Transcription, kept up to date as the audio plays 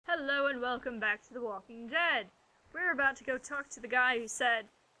welcome back to The Walking Dead. We're about to go talk to the guy who said,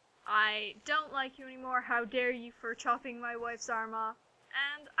 I don't like you anymore, how dare you for chopping my wife's arm off,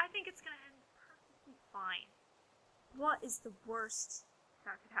 and I think it's gonna end perfectly fine. What is the worst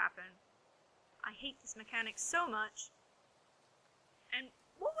that could happen? I hate this mechanic so much. And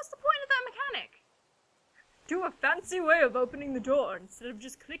what was the point of that mechanic? Do a fancy way of opening the door instead of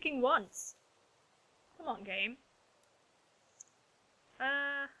just clicking once. Come on, game.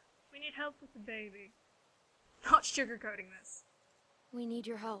 We need help with the baby. Not sugarcoating this. We need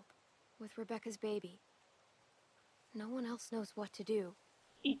your help with Rebecca's baby. No one else knows what to do.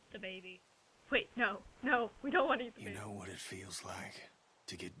 Eat the baby. Wait, no, we don't want to eat the baby. You know what it feels like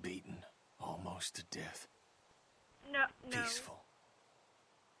to get beaten almost to death? No. Peaceful.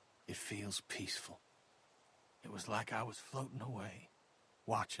 It feels peaceful. It was like I was floating away,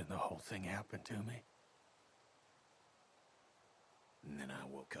 watching the whole thing happen to me. And then I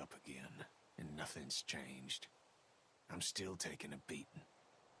woke up again, and nothing's changed. I'm still taking a beating.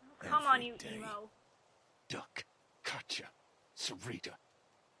 Oh, come on, you day. emo. Duck, Katja, Sarita.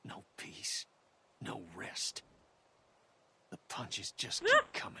 No peace, no rest. The punches just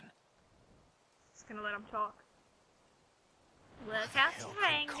keep coming. Just gonna let him talk. Look How the out hell your could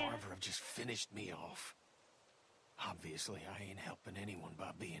anger. Carver have just finished me off? Obviously, I ain't helping anyone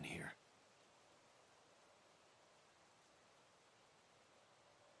by being here.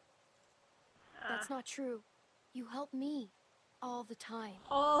 That's not true. You help me all the time.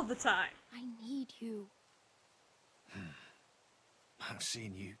 All the time. I need you. I've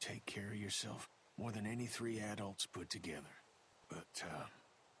seen you take care of yourself more than any 3 adults put together. But,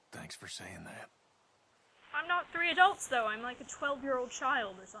 thanks for saying that. I'm not 3 adults, though. I'm like a 12-year-old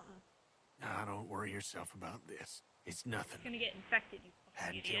child or something. Now, don't worry yourself about this. It's nothing. It's gonna get infected, you fucking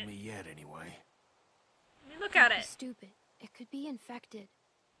Hadn't idiot. killed me yet, anyway. Let me look at Don't be it. stupid. It could be infected.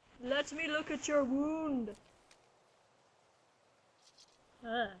 Let me look at your wound.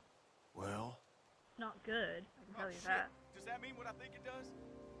 Well, Not good. I can tell you that. Does that mean what I think it does?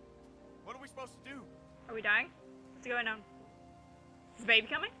 What are we supposed to do? Are we dying? What's going on? Is the baby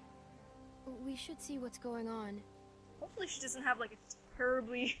coming? We should see what's going on. Hopefully she doesn't have like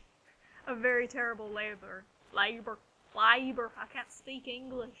a very terrible labor. Labor. I can't speak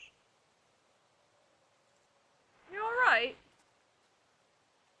English. You alright?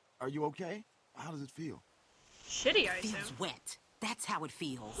 Are you okay? How does it feel? Shitty, I Feels assume. wet. That's how it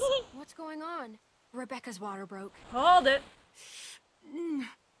feels. What's going on? Rebecca's water broke. Hold it.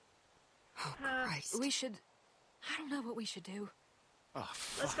 Oh, Christ. We should... I don't know what we should do. oh,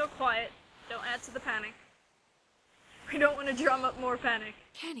 Let's fuck. go quiet. Don't add to the panic. We don't want to drum up more panic.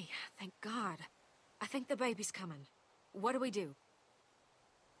 Kenny, thank God. I think the baby's coming. What do we do?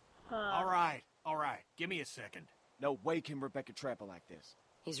 All right. Give me a second. No way can Rebecca trap her like this.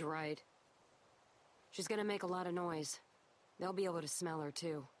 He's right. She's gonna make a lot of noise. They'll be able to smell her,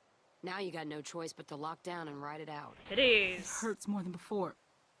 too. Now you got no choice but to lock down and ride it out. It is. Hurts more than before.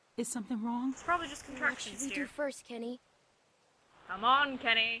 Is something wrong? It's probably just What should contractions we do here. first, Kenny? Come on,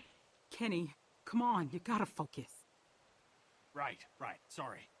 Kenny. Kenny, come on, you gotta focus. Right.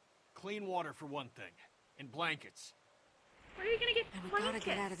 Sorry. Clean water for one thing. And blankets. Where are you gonna get And we blankets? gotta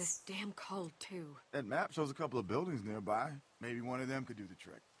get out of this damn cold, too. That map shows a couple of buildings nearby. Maybe one of them could do the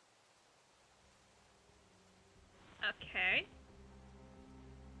trick. Okay.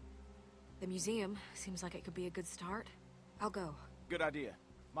 The museum seems like it could be a good start. I'll go. Good idea.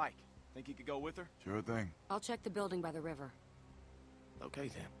 Mike, think you could go with her? Sure thing. I'll check the building by the river. Okay,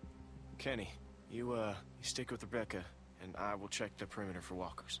 then. Kenny, you stick with Rebecca, and I will check the perimeter for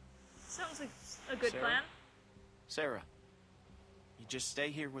walkers. Sounds like a good Sarah? plan. Sarah, you just stay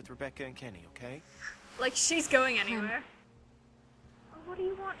here with Rebecca and Kenny, okay? Like she's going anywhere. Oh, what do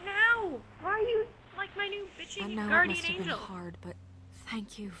you want now? Why are you like my new I bitchy know it guardian must have angel? been hard, but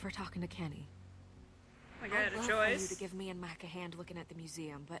thank you for talking to Kenny. Like I had I'd a love for you choice. to give me and Mac a hand looking at the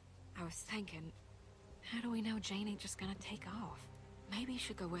museum, but I was thinking, how do we know Jane ain't just gonna take off? Maybe you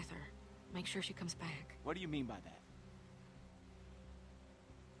should go with her. Make sure she comes back. What do you mean by that?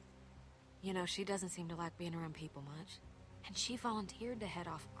 You know, she doesn't seem to like being around people much. And she volunteered to head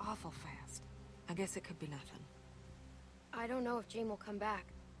off awful fast. I guess it could be nothing. I don't know if Jane will come back.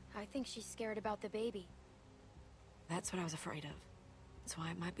 I think she's scared about the baby. That's what I was afraid of. That's why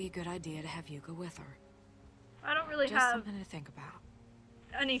it might be a good idea to have you go with her. I don't really Just have something to think about.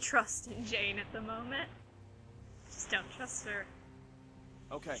 any trust in Jane at the moment. Just don't trust her.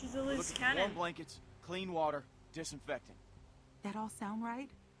 Okay, She's a we're loose looking for cannon. warm blankets, clean water, disinfectant. That all sound right?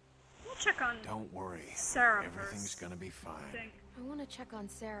 We'll check on Don't worry. Sarah Everything's first. gonna be I fine. think. I want to check on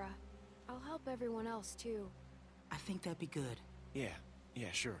Sarah. I'll help everyone else, too. I think that'd be good. Yeah,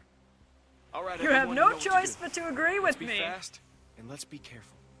 sure. All right, You have everyone, no know what to choice do. but to agree Let's with be me. fast, and let's be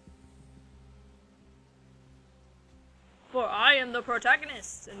careful. For I am the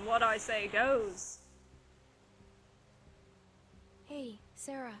protagonist, and what I say goes. Hey,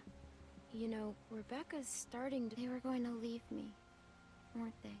 Sarah. You know, Rebecca's starting to... They were going to leave me,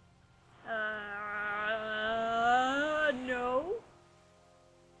 weren't they? No.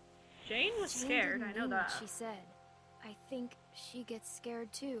 Jane was Jane scared, didn't I know mean that. what she said. I think she gets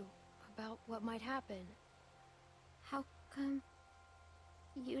scared too, about what might happen. How come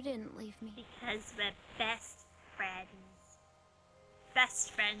you didn't leave me? Because we're best friends.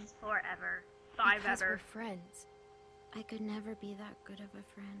 Best friends forever. Five Because ever. we're friends. I could never be that good of a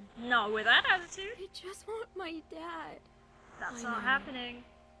friend. No, with that attitude, I just want my dad. that's I not know. happening.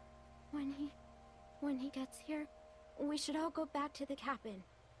 When he gets here, we should all go back to the cabin.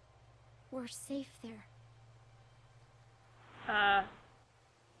 We're safe there.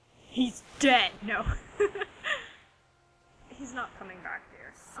 He's dead. No. He's not coming back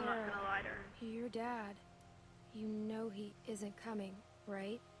here. I'm not Sarah, gonna lie to her. your dad. You know he isn't coming,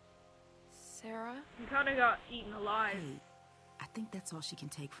 right? Sarah? He kinda got eaten alive. Hey, I think that's all she can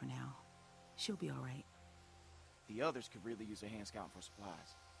take for now. She'll be all right. The others could really use a hand scouting for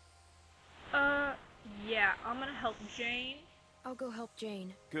supplies. Yeah, I'm gonna help Jane. I'll go help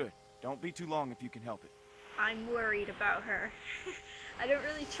Jane. Good. Don't be too long if you can help it. I'm worried about her. I don't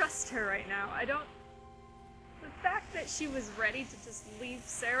really trust her right now. The fact that she was ready to just leave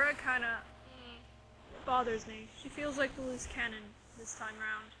Sarah kinda bothers me. She feels like the loose cannon this time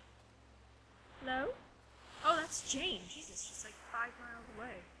round. Hello? Oh, that's Jane. Jesus, she's like 5 miles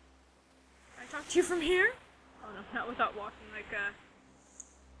away. Can I talk to you from here? Oh no, not without walking like a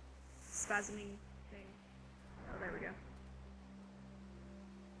spasming thing. Oh, there we go.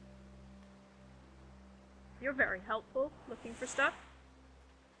 You're very helpful, looking for stuff.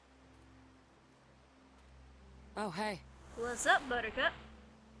 Oh, hey. What's up, Buttercup?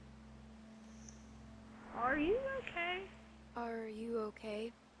 Are you okay? Are you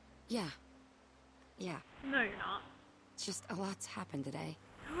okay? Yeah. Yeah. No, you're not. It's just a lot's happened today.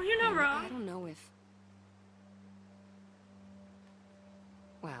 Oh, you're not And wrong. I don't know if...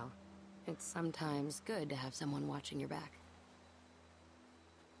 Well, it's sometimes good to have someone watching your back.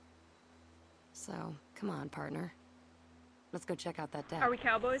 So, come on, partner. Let's go check out that deck. Are we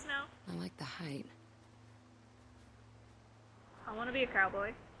cowboys now? I like the height. I want to be a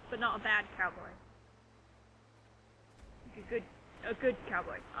cowboy, but not a bad cowboy. Like a good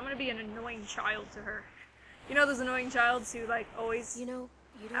cowboy. I'm gonna be an annoying child to her. You know those annoying childs who like always You know,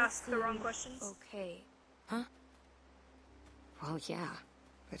 you don't ask the wrong seem questions? Okay. Huh? Well, yeah.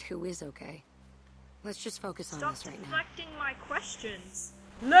 But who is okay? Let's just focus on Stop this right now. deflecting my questions.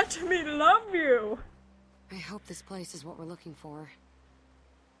 Let me love you. I hope this place is what we're looking for.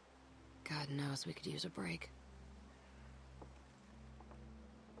 God knows we could use a break.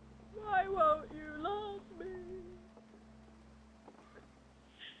 Why won't you love me?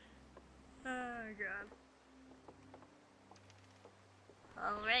 Oh god.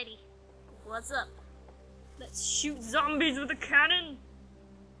 Alrighty. What's up? Let's shoot zombies with a cannon.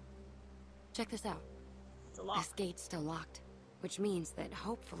 Check this out. It's a lock. This gate's still locked, which means that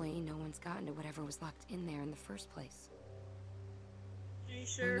hopefully no one's gotten to whatever was locked in there in the first place. Are you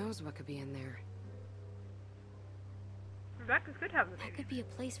sure? Who knows what could be in there? Rebecca could have the That baby. could be a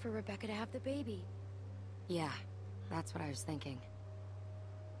place for Rebecca to have the baby. Yeah, that's what I was thinking.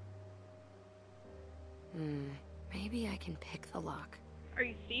 Maybe I can pick the lock. Are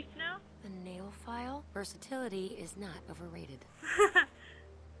you thief now? The nail file? Versatility is not overrated.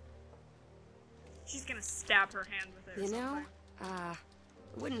 She's gonna stab her hand with it. Or You know, something.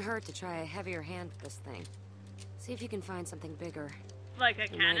 wouldn't hurt to try a heavier hand with this thing. See if you can find something bigger. Like a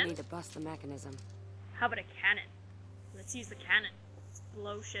We might cannon? need to bust the mechanism. How about a cannon? Let's use the cannon. Let's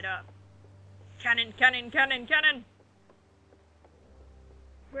blow shit up. Cannon, cannon, cannon, cannon!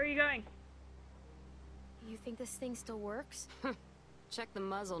 Where are you going? You think this thing still works? Check the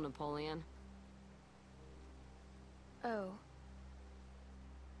muzzle, Napoleon. Oh.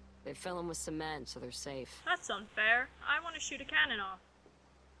 They fill them with cement, so they're safe. That's unfair. I want to shoot a cannon off.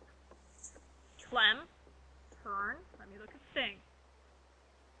 Clem, turn. Let me look at the thing.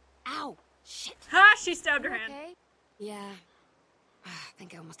 Ow! Shit! Ha! She stabbed her You hand. okay? Yeah. I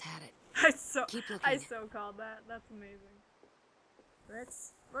think I almost had it. I so Keep looking. I so called that. That's amazing.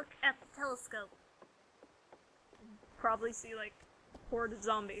 Let's look at the telescope. Probably see like a horde of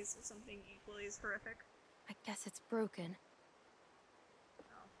zombies or something equally as horrific. I guess it's broken.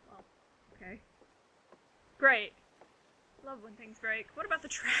 Oh, well, okay. Great. Love when things break. What about the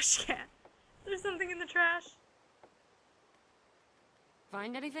trash can? There's something in the trash.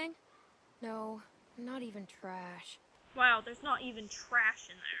 Find anything? No, not even trash. Wow, there's not even trash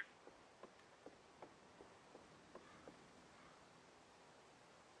in there.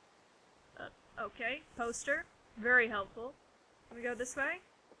 Okay, poster. Very helpful. Can we go this way?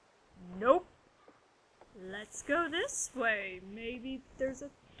 Nope. Let's go this way. Maybe there's a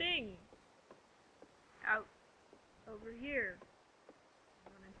thing. Out. Over here.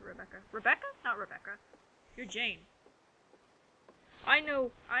 Run into Rebecca. Rebecca? Not Rebecca. You're Jane. I know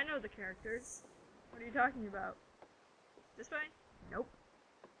the characters. What are you talking about? This way? Nope.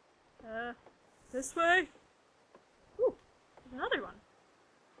 This way? Ooh, there's another one.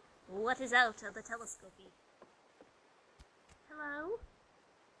 What is out of the telescopy? Hello?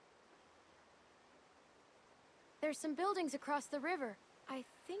 There's some buildings across the river. I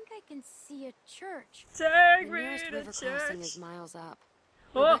think I can see a church. Take The me nearest to river church. crossing is miles up.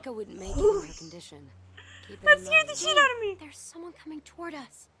 Oh. Rebecca wouldn't make it in her condition. Keep it That in scared mind. the shit out of me! There's someone coming toward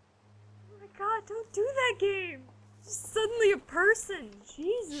us. Oh my god, don't do that game! Just suddenly a person!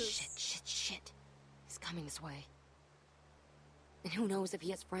 Jesus! Shit. He's coming this way. And who knows if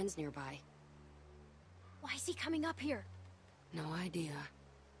he has friends nearby. Why is he coming up here? No idea.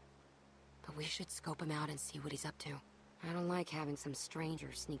 But we should scope him out and see what he's up to. I don't like having some stranger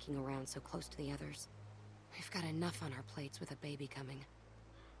sneaking around so close to the others. We've got enough on our plates with a baby coming.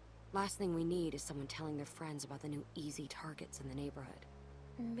 Last thing we need is someone telling their friends about the new easy targets in the neighborhood.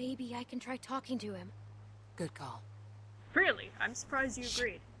 Maybe I can try talking to him. Good call. Really? I'm surprised you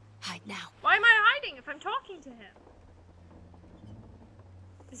agreed. Hide now. Why am I hiding if I'm talking to him?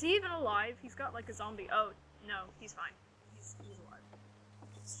 Is he even alive? He's got like a zombie. Oh, no, he's fine. He's alive.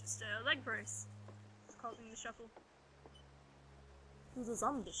 It's just a leg brace. It's causing the shuffle. It's a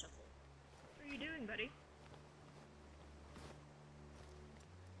zombie shuffle. What are you doing, buddy?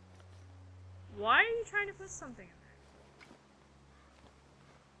 Why are you trying to put something in there?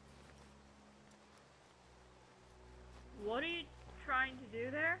 What are you trying to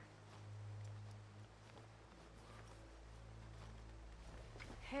do there?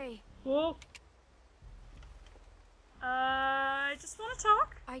 Hey, Whoa. I just want to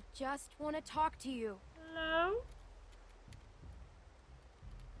talk. I just want to talk to you. Hello?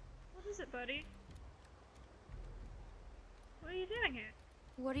 What is it, buddy? What are you doing here?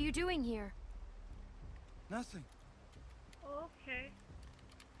 What are you doing here? Nothing. Okay.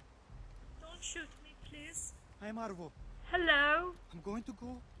 Don't shoot me, please. I'm Arvo. Hello? I'm going to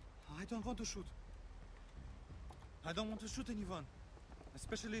go. I don't want to shoot. I don't want to shoot anyone.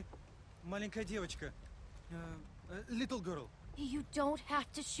 Especially маленькая девочка. Little girl. You don't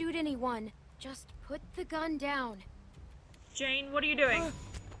have to shoot anyone. Just put the gun down. Jane, what are you doing?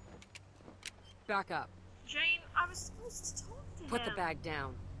 Back up. Jane, I was supposed to talk to him. Put the bag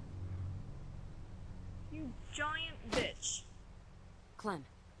down. You giant bitch. Clem,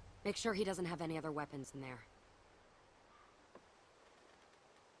 make sure he doesn't have any other weapons in there.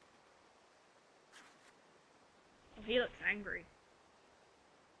 Oh, he looks angry.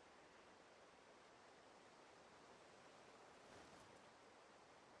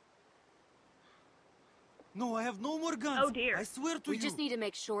 No, I have no more guns. Oh dear. I swear to We you. just need to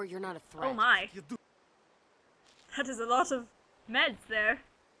make sure you're not a threat. Oh my. You do. That is a lot of meds there.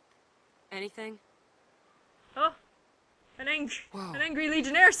 Anything? Oh. An Whoa. angry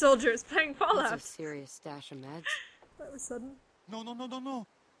Legionnaire soldier is playing That's Fallout. a serious stash of meds. That was sudden. No.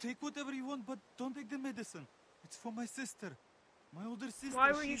 Take whatever you want, but don't take the medicine. It's for my sister. My older sister.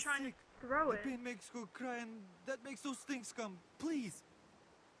 Why were you she's trying sick. to throw The it? pain makes her cry, and that makes those things come. Please.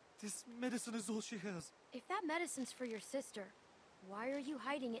 This medicine is all she has. If that medicine's for your sister, why are you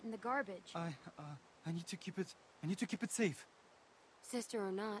hiding it in the garbage? I need to keep it. I need to keep it safe. Sister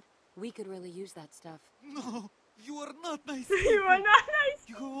or not, we could really use that stuff. No, you are not nice. You are not nice.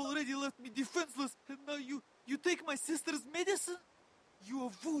 You have already left me defenseless, and now you take my sister's medicine? You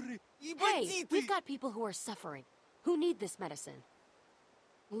are worried. Hey, we've got people who are suffering, who need this medicine.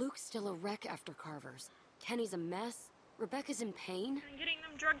 Luke's still a wreck after Carver's. Kenny's a mess. Rebecca's in pain. And getting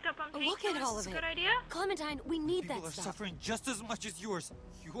them drugged up on painkillers Look at all is of a it. good idea. Clementine, we need People that are stuff. suffering just as much as yours.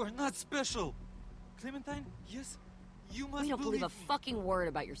 You are not special. Clementine, yes? You must We don't believe a me. fucking word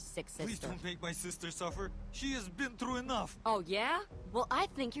about your sick sister. Please don't make my sister suffer. She has been through enough. Oh, yeah? Well, I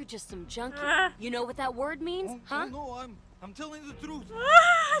think you're just some junkie. Ah. You know what that word means, Oh, huh? No, I'm telling the truth.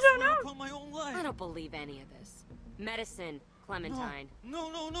 I don't Swear know. upon my own life. I don't believe any of this. Medicine, Clementine.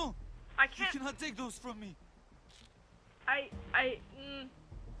 No. I You can't. cannot take those from me.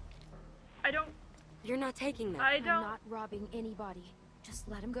 I don't. You're not taking them. I I'm don't. not robbing anybody. Just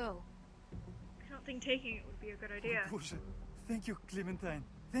let him go. I don't think taking it would be a good idea. Bоже, thank you, Clementine.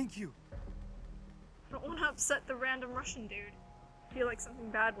 Thank you. I don't want to upset the random Russian dude. I feel like something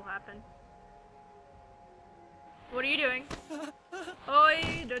bad will happen. What are you doing? Oi! What are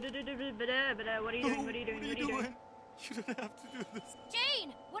you doing? What are you doing? What are you doing? You didn't have to do this.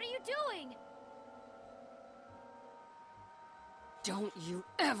 Jane, what are you doing? Don't you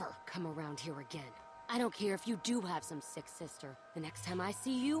ever come around here again. I don't care if you do have some sick sister. The next time I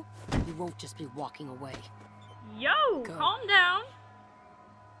see you, you won't just be walking away. Yo, Go. calm down.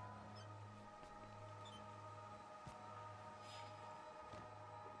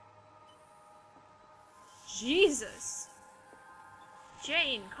 Jesus.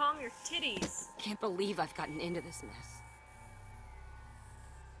 Jane, calm your titties. Can't believe I've gotten into this mess.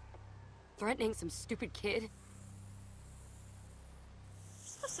 Threatening some stupid kid? You're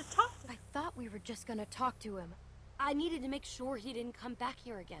supposed to talk to him. I thought we were just gonna talk to him. I needed to make sure he didn't come back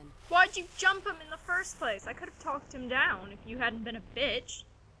here again. Why'd you jump him in the first place? I could have talked him down if you hadn't been a bitch.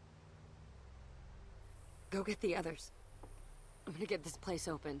 Go get the others. I'm gonna get this place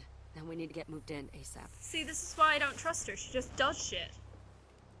opened. Then we need to get moved in ASAP. See, this is why I don't trust her. She just does shit.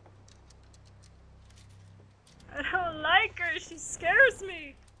 I don't like her. She scares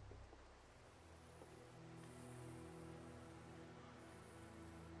me.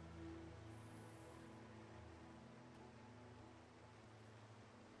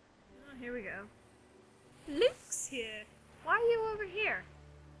 Oh, here we go. Luke's here. Why are you over here?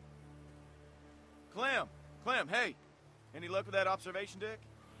 Clem, hey! Any luck with that observation deck?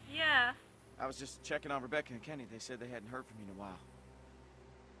 Yeah. I was just checking on Rebecca and Kenny. They said they hadn't heard from you in a while.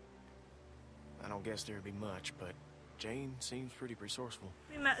 I don't guess there'd be much, but Jane seems pretty resourceful.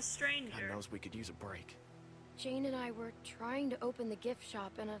 We met a God stranger. knows we could use a break. Jane and I were trying to open the gift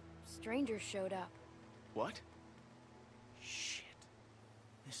shop and a stranger showed up. What? Shit.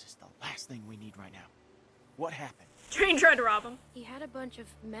 This is the last thing we need right now. What happened? Jane tried to rob him. He had a bunch of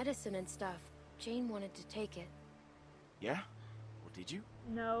medicine and stuff. Jane wanted to take it. Yeah? Well, did you?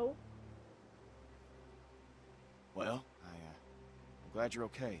 No. Well, I'm glad you're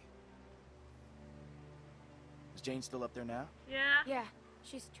okay. Is Jane still up there now? Yeah. Yeah,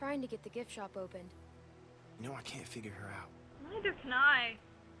 she's trying to get the gift shop opened. You know, I can't figure her out. Neither can I.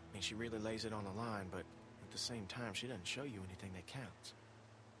 I mean, she really lays it on the line, but at the same time, she doesn't show you anything that counts.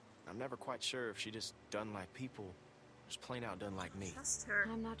 I'm never quite sure if she just done like people, just plain out done like me. Trust her.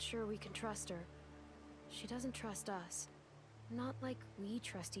 I'm not sure we can trust her. She doesn't trust us. Not like we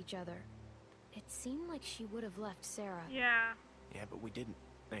trust each other. It seemed like she would have left Sarah. Yeah. Yeah, but we didn't,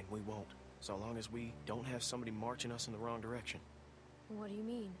 and we won't. So long as we don't have somebody marching us in the wrong direction. What do you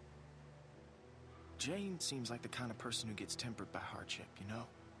mean? Jane seems like the kind of person who gets tempered by hardship, you know?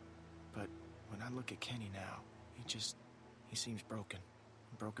 But when I look at Kenny now, he seems broken.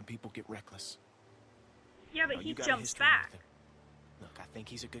 Broken people get reckless. Yeah, but Oh, he you got a jumps history back. with him. Look, I think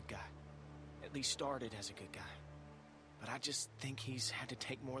he's a good guy. At least started as a good guy. But I just think he's had to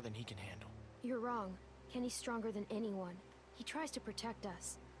take more than he can handle. You're wrong. Kenny's stronger than anyone. He tries to protect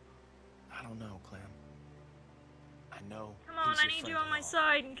us. I don't know, Clem. I know. Come on, he's I your need friend you on and my all,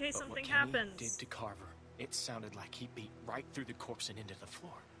 side in case but something what Kenny happens. did to Carver, it sounded like he beat right through the corpse and into the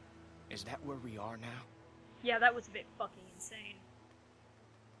floor. Is that where we are now? Yeah, that was a bit fucking insane.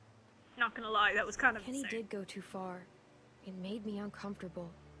 Not gonna lie, that was kind of Kenny insane. did go too far. It made me uncomfortable.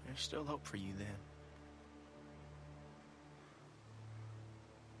 There's still hope for you then.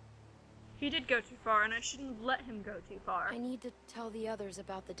 He did go too far, and I shouldn't let him go too far. I need to tell the others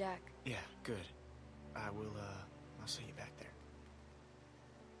about the deck. Yeah, good. I'll see you back there.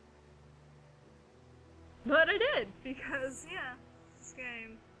 But I did, because, yeah, this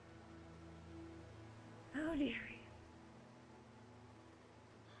game. Oh, dearie.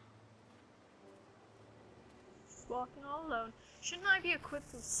 Just walking all alone. Shouldn't I be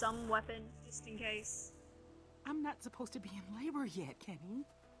equipped with some weapon, just in case? I'm not supposed to be in labor yet, Kenny.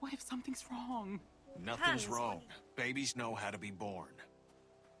 What if something's wrong? Nothing's Depends. wrong. Babies know how to be born.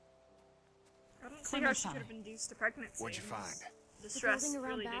 I don't see how she Clementine. could have induced a pregnancy. What'd you find? The The stress building around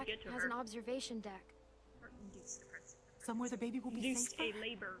really did back get to has her. an observation deck. Or induced a pregnancy. Somewhere the baby will be Induced safer? a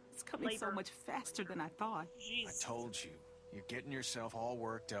labor. It's coming so labor. much faster than I thought. I Jeez. told you. You're getting yourself all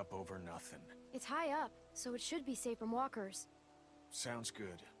worked up over nothing. It's high up, so it should be safe from walkers. Sounds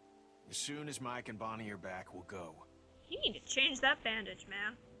good. As soon as Mike and Bonnie are back, we'll go. You need to change that bandage,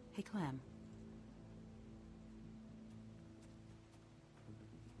 man. Hey, Clem.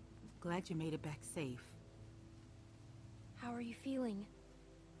 Glad you made it back safe. How are you feeling?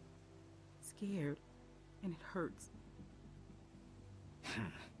 Scared. And it hurts.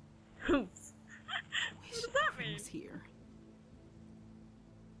 Hoops. Wish does that Alvin mean? was here.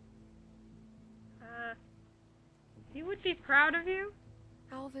 He would be proud of you?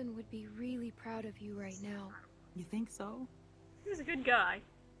 Alvin would be really proud of you right now. You think so? He was a good guy.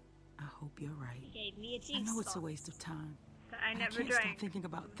 I hope you're right. He gave me a I juice know it's a box waste of time. that I but never I can't drank. stop thinking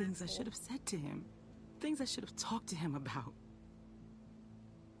about things I should have said to him. Things I should have talked to him about.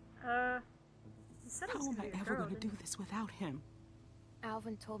 He said it was How am gonna I be a ever girl, going to do didn't this without him?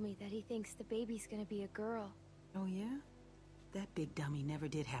 Alvin told me that he thinks the baby's gonna be a girl. Oh, yeah? That big dummy never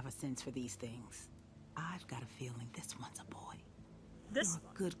did have a sense for these things. I've got a feeling this one's a boy. he? This You're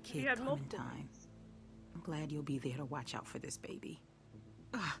one. a good If you kid, had multiple Clementine. names. I'm glad you'll be there to watch out for this baby.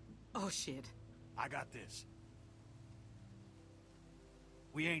 Oh, shit. I got this.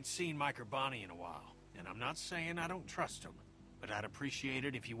 We ain't seen Mike or Bonnie in a while, and I'm not saying I don't trust them, but I'd appreciate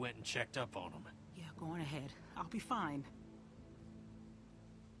it if you went and checked up on them. Yeah, go on ahead. I'll be fine.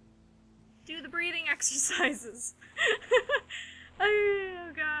 Do the breathing exercises. Oh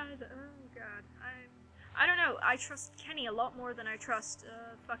god, oh god. I don't know. I trust Kenny a lot more than I trust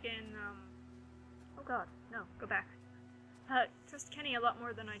fucking oh god, no, go back. Trust Kenny a lot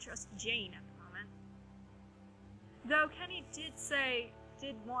more than I trust Jane at the moment. Though Kenny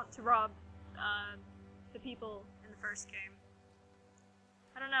did want to rob the people in the first game.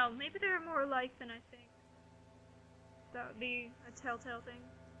 I don't know, maybe they're more alike than I think. That would be a telltale thing.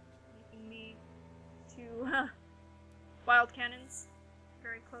 Making me to wild cannons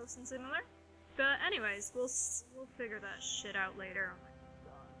very close and similar. But anyways, we'll figure that shit out later. Oh my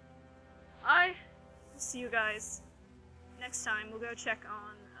god. I will see you guys next time. We'll go check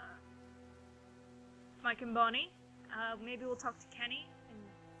on Mike and Bonnie. Maybe we'll talk to Kenny and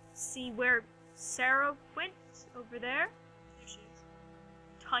see where Sarah went over there. There she is.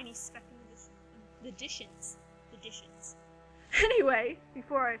 Tiny speck in the dishes. The dishes. Anyway,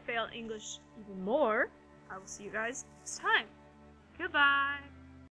 before I fail English even more, I will see you guys next time. Goodbye!